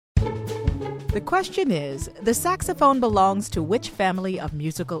The question is, the saxophone belongs to which family of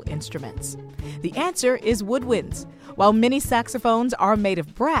musical instruments? The answer is woodwinds. While many saxophones are made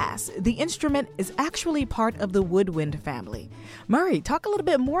of brass, the instrument is actually part of the woodwind family. Murray, talk a little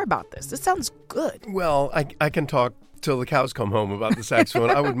bit more about this. This sounds good. Well, I can talk till the cows come home about the saxophone.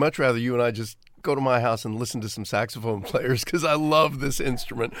 I would much rather you and I just go to my house and listen to some saxophone players because I love this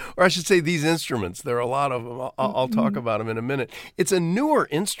instrument. Or I should say these instruments. There are a lot of them. I'll talk about them in a minute. It's a newer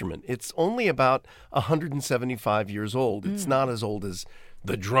instrument. It's only about 175 years old. It's not as old as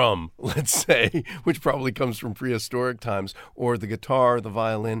the drum, let's say, which probably comes from prehistoric times, or the guitar, the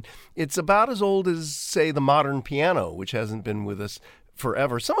violin. It's about as old as, say, the modern piano, which hasn't been with us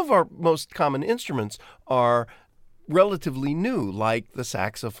forever. Some of our most common instruments are relatively new, like the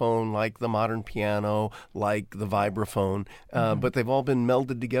saxophone, like the modern piano, like the vibraphone, but they've all been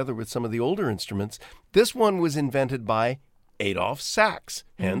melded together with some of the older instruments. This one was invented by Adolph Sax,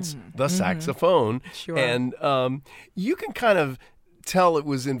 hence the saxophone. Sure. And you can kind of tell it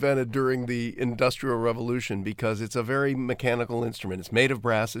was invented during the Industrial Revolution because it's a very mechanical instrument. It's made of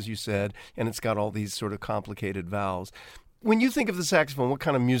brass, as you said, and it's got all these sort of complicated valves. When you think of the saxophone, what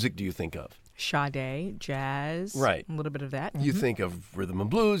kind of music do you think of? Sade, jazz, right? A little bit of that. You think of rhythm and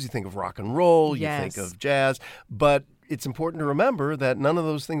blues, you think of rock and roll, you think of jazz, but it's important to remember that none of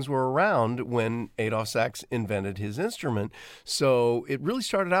those things were around when Adolph Sax invented his instrument. So it really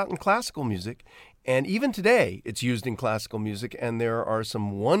started out in classical music. And even today, it's used in classical music, and there are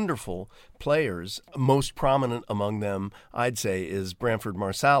some wonderful players. Most prominent among them, I'd say, is Branford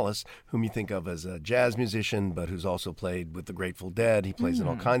Marsalis, whom you think of as a jazz musician, but who's also played with the Grateful Dead. He plays in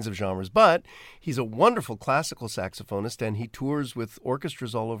all kinds of genres, but he's a wonderful classical saxophonist, and he tours with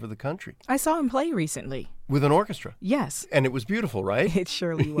orchestras all over the country. I saw him play recently. With an orchestra? Yes. And it was beautiful, right? It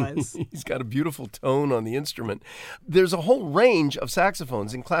surely was. He's got a beautiful tone on the instrument. There's a whole range of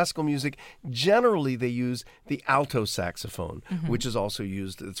saxophones. In classical music, generally they use the alto saxophone, which is also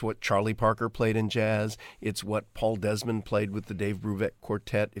used. It's what Charlie Parker played in jazz. It's what Paul Desmond played with the Dave Brubeck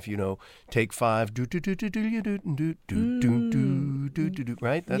Quartet. If you know Take Five,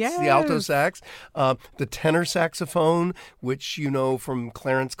 right? That's the alto sax. The tenor saxophone, which you know from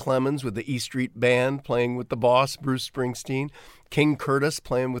Clarence Clemens with the E Street Band playing with the boss, Bruce Springsteen. King Curtis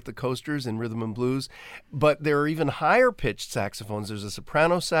playing with the Coasters in rhythm and blues. But there are even higher pitched saxophones. There's a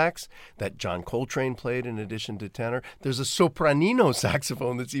soprano sax that John Coltrane played in addition to tenor. There's a sopranino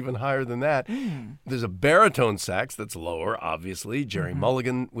saxophone that's even higher than that. There's a baritone sax that's lower, obviously. Jerry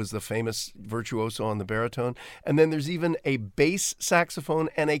Mulligan was the famous virtuoso on the baritone. And then there's even a bass saxophone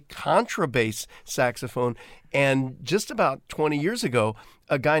and a contrabass saxophone. And just about 20 years ago,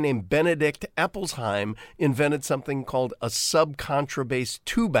 a guy named Benedict Eppelsheim invented something called a subcontrabass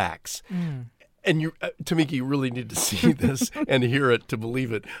two-bax. And you, Tamika, you really need to see this and hear it to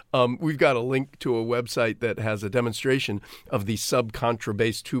believe it. We've got a link to a website that has a demonstration of the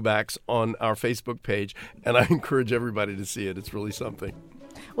subcontrabass two-bax on our Facebook page, and I encourage everybody to see it. It's really something.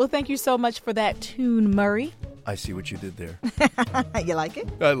 Well, thank you so much for that tune, Murray. I see what you did there. You like it?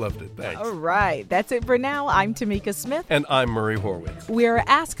 I loved it. Thanks. All right. That's it for now. I'm Tamika Smith. And I'm Murray Horwitz. We're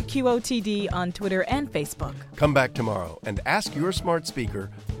Ask QOTD on Twitter and Facebook. Come back tomorrow and ask your smart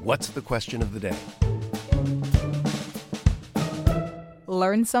speaker, what's the question of the day?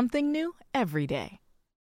 Learn something new every day.